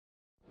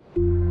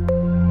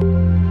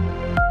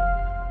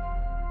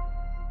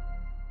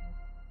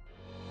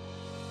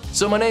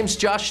So my name's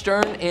Josh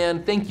Stern,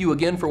 and thank you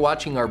again for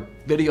watching our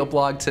video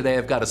blog today.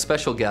 I've got a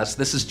special guest.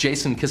 This is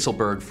Jayson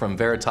Kisselburg from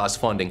Veritas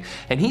Funding,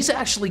 and he's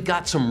actually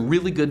got some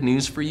really good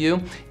news for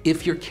you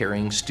if you're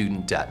carrying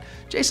student debt.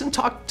 Jayson,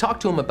 talk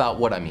to him about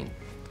what I mean.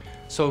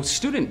 So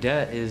student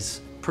debt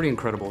is pretty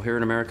incredible. Here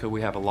in America,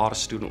 we have a lot of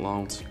student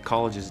loans.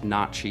 College is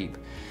not cheap.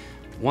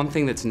 One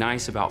thing that's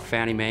nice about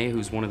Fannie Mae,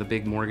 who's one of the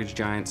big mortgage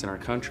giants in our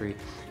country,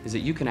 is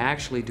that you can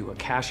actually do a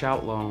cash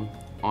out loan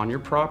on your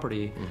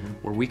property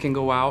where we can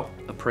go out,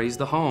 appraise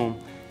the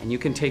home, and you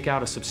can take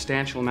out a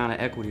substantial amount of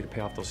equity to pay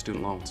off those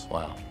student loans.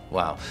 Wow,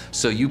 wow.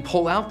 So you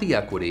pull out the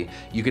equity,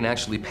 you can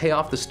actually pay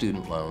off the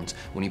student loans.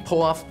 When you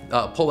pull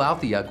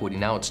out the equity,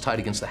 now it's tied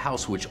against the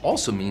house, which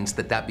also means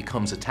that that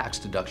becomes a tax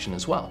deduction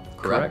as well,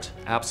 correct?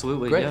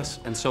 Absolutely, Great. yes.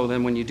 And so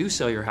then when you do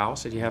sell your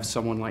house and you have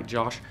someone like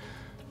Josh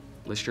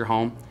list your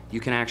home, you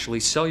can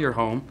actually sell your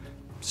home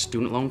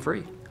student loan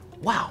free.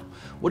 Wow,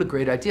 what a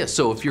great idea.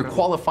 So if you're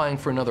qualifying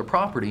for another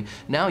property,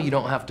 now you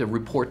don't have to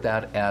report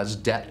that as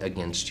debt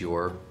against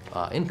your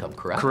income,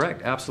 correct?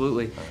 Correct,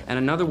 absolutely. And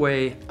another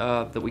way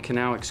that we can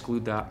now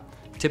exclude that,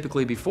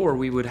 typically before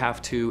we would have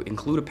to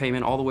include a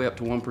payment all the way up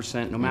to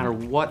 1%, no matter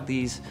what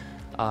these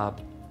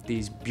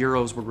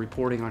bureaus were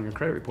reporting on your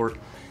credit report.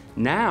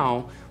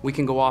 Now we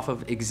can go off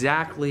of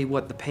exactly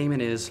what the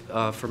payment is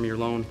from your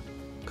loan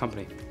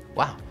company.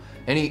 Wow.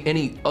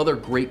 Any other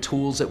great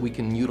tools that we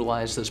can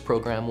utilize this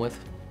program with?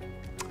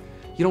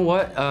 You know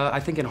what? I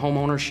think in home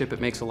ownership it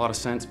makes a lot of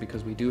sense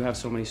because we do have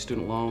so many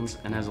student loans,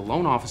 and as a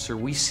loan officer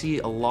we see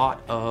a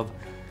lot of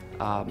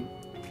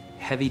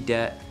heavy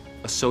debt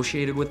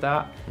associated with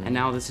that, and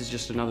now this is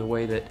just another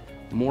way that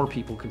more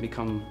people can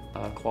become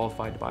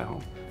qualified to buy a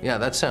home. Yeah,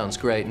 that sounds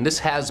great. And this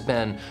has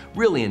been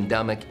really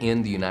endemic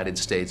in the United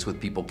States with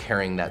people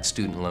carrying that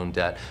student loan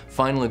debt.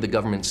 Finally, the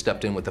government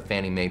stepped in with the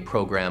Fannie Mae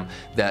program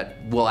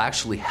that will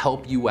actually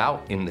help you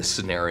out in this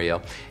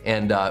scenario.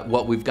 And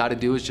what we've got to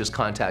do is just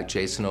contact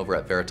Jayson over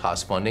at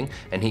Veritas Funding,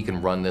 and he can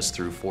run this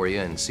through for you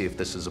and see if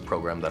this is a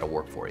program that'll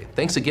work for you.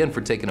 Thanks again for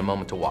taking a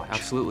moment to watch.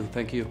 Absolutely,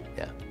 thank you.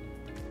 Yeah.